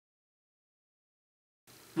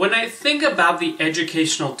When I think about the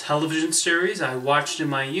educational television series I watched in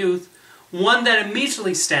my youth, one that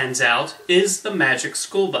immediately stands out is The Magic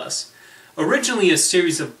School Bus. Originally a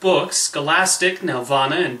series of books, Scholastic,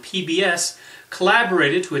 Nelvana, and PBS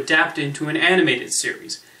collaborated to adapt into an animated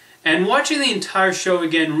series. And watching the entire show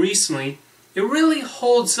again recently, it really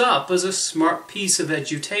holds up as a smart piece of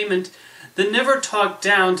edutainment that never talked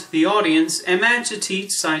down to the audience and managed to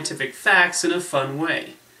teach scientific facts in a fun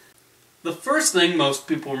way. The first thing most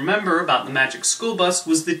people remember about the Magic School Bus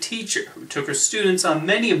was the teacher who took her students on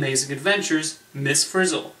many amazing adventures, Ms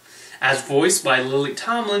Frizzle. As voiced by Lily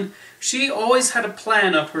Tomlin, she always had a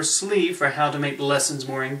plan up her sleeve for how to make the lessons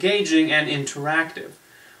more engaging and interactive.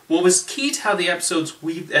 What was key to how the episodes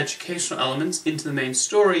weaved educational elements into the main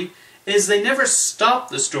story is they never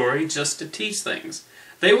stopped the story just to teach things.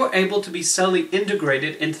 They were able to be subtly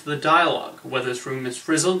integrated into the dialogue, whether through Ms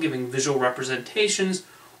Frizzle giving visual representations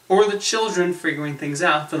or the children figuring things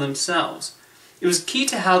out for themselves. It was key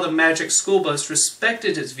to how the Magic School Bus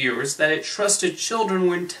respected its viewers that it trusted children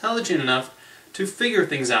were intelligent enough to figure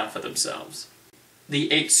things out for themselves.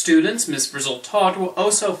 The 8 students Ms Frizzle taught were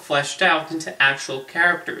also fleshed out into actual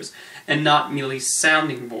characters, and not merely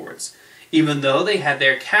sounding boards. Even though they had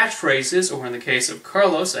their catchphrases, or in the case of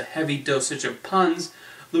Carlos, a heavy dosage of puns,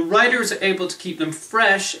 the writers are able to keep them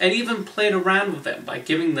fresh and even played around with them by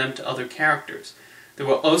giving them to other characters. They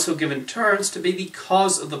were also given turns to be the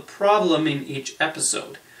cause of the problem in each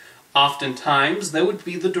episode. Oftentimes, they would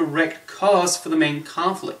be the direct cause for the main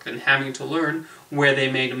conflict and having to learn where they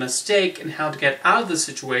made a mistake and how to get out of the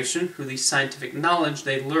situation through the scientific knowledge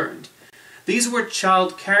they learned. These were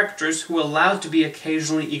child characters who were allowed to be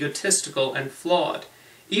occasionally egotistical and flawed.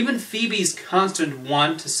 Even Phoebe's constant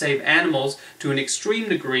want to save animals to an extreme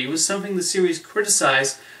degree was something the series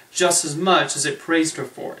criticized just as much as it praised her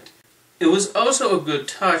for it. It was also a good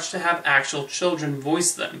touch to have actual children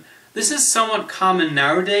voice them. This is somewhat common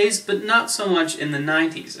nowadays, but not so much in the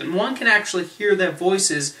 90s, and one can actually hear their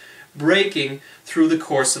voices breaking through the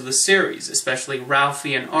course of the series, especially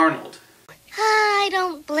Ralphie and Arnold. I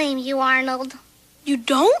don't blame you, Arnold. You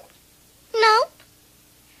don't? Nope.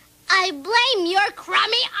 I blame your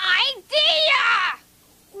crummy idea!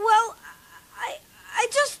 Well, I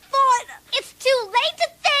just thought... It's too late to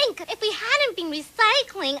think! If we hadn't been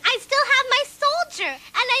recycling, I'd still have my soldier, and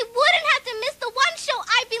I wouldn't have to miss the one show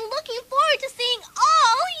I've been looking forward to seeing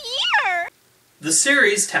all year! The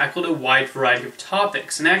series tackled a wide variety of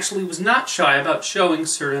topics, and actually was not shy about showing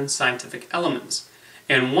certain scientific elements.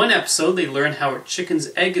 In one episode, they learn how a chicken's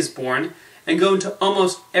egg is born, and go into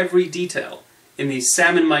almost every detail. In the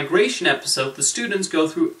salmon migration episode, the students go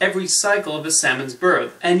through every cycle of a salmon's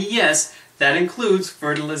birth, and yes, that includes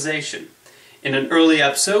fertilization. In an early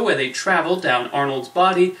episode where they travel down Arnold's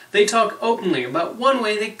body, they talk openly about one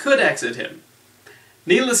way they could exit him.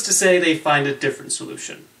 Needless to say, they find a different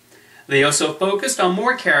solution. They also focused on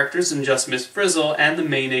more characters than just Ms Frizzle and the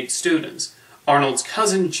main 8 students. Arnold's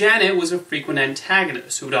cousin Janet was a frequent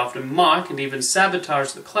antagonist who would often mock and even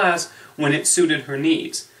sabotage the class when it suited her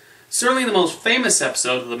needs. Certainly the most famous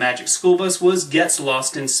episode of the Magic School Bus was Gets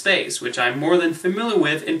Lost in Space, which I'm more than familiar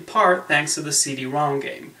with in part thanks to the CD-ROM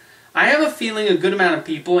game. I have a feeling a good amount of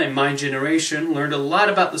people in my generation learned a lot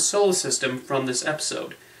about the solar system from this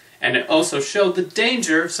episode. And it also showed the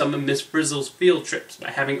danger of some of Ms Frizzle's field trips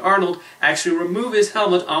by having Arnold actually remove his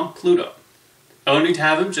helmet on Pluto, only to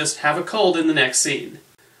have him just have a cold in the next scene.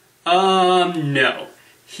 No.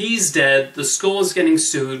 He's dead, the school is getting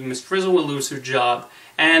sued, Ms Frizzle will lose her job,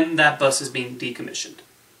 and that bus is being decommissioned.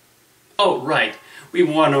 Oh, right. We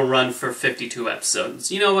want to run for 52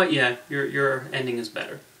 episodes. You know what? Yeah, your ending is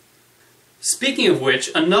better. Speaking of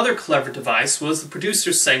which, another clever device was the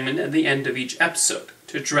producer's segment at the end of each episode.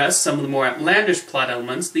 To address some of the more outlandish plot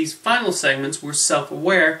elements, these final segments were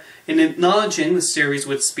self-aware in acknowledging the series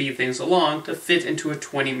would speed things along to fit into a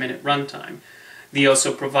 20-minute runtime. They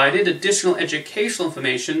also provided additional educational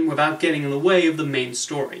information without getting in the way of the main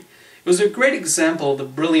story. It was a great example of the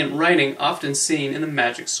brilliant writing often seen in the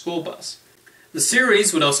Magic School Bus. The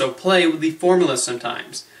series would also play with the formula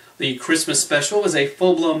sometimes. The Christmas special was a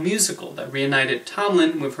full-blown musical that reunited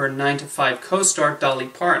Tomlin with her 9 to 5 co-star Dolly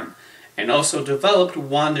Parton, and also developed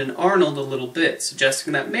Wanda and Arnold a little bit,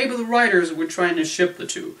 suggesting that maybe the writers were trying to ship the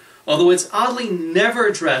two, although it's oddly never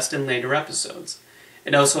addressed in later episodes.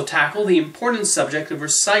 It also tackled the important subject of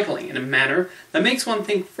recycling in a manner that makes one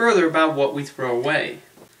think further about what we throw away.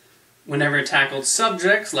 Whenever it tackled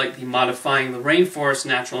subjects like the modifying the rainforest's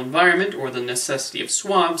natural environment or the necessity of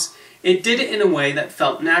swamps, it did it in a way that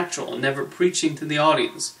felt natural and never preaching to the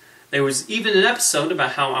audience. There was even an episode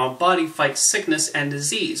about how our body fights sickness and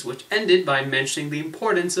disease, which ended by mentioning the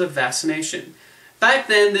importance of vaccination. Back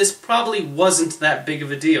then, this probably wasn't that big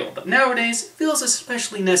of a deal, but nowadays it feels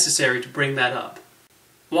especially necessary to bring that up.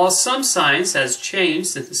 While some science has changed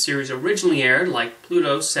since the series originally aired, like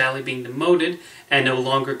Pluto sadly being demoted and no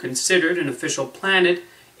longer considered an official planet,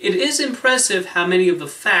 it is impressive how many of the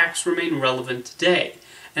facts remain relevant today.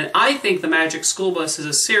 And I think The Magic School Bus is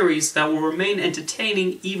a series that will remain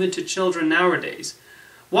entertaining even to children nowadays.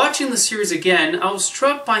 Watching the series again, I was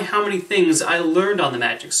struck by how many things I learned on The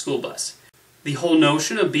Magic School Bus. The whole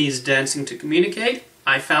notion of bees dancing to communicate,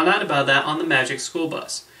 I found out about that on The Magic School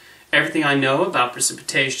Bus. Everything I know about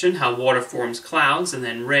precipitation, how water forms clouds and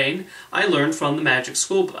then rain, I learned from The Magic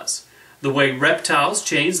School Bus. The way reptiles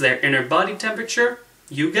change their inner body temperature,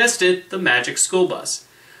 you guessed it, The Magic School Bus.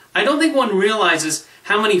 I don't think one realizes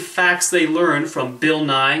how many facts they learn from Bill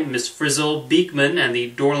Nye, Ms Frizzle, Beekman, and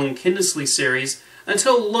the Dorling Kindersley series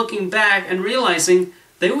until looking back and realizing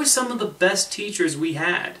they were some of the best teachers we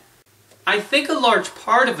had. I think a large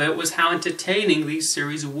part of it was how entertaining these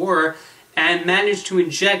series were and managed to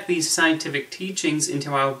inject these scientific teachings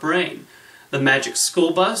into our brain. The Magic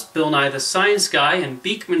School Bus, Bill Nye the Science Guy, and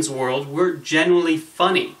Beekman's World were genuinely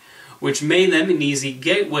funny, which made them an easy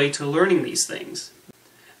gateway to learning these things.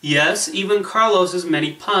 Yes, even Carlos's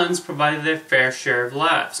many puns provided their fair share of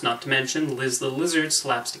laughs, not to mention Liz the Lizard's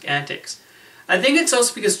slapstick antics. I think it's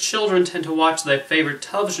also because children tend to watch their favorite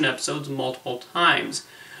television episodes multiple times,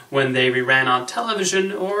 when they reran on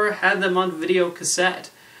television or had them on video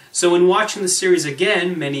cassette. So when watching the series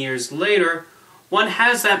again many years later, one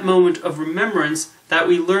has that moment of remembrance that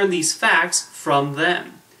we learned these facts from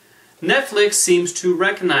them. Netflix seems to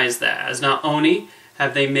recognize that, as not only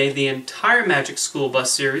have they made the entire Magic School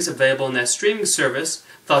Bus series available in their streaming service,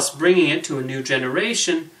 thus bringing it to a new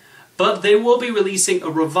generation, but they will be releasing a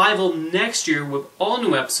revival next year with all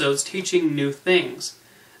new episodes teaching new things.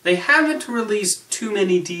 They haven't released too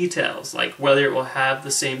many details, like whether it will have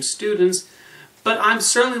the same students, but I'm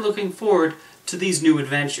certainly looking forward to these new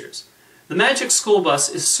adventures. The Magic School Bus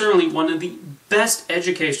is certainly one of the best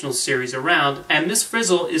educational series around, and Ms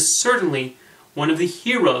Frizzle is certainly one of the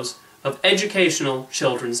heroes of educational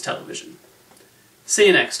children's television. See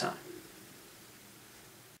you next time.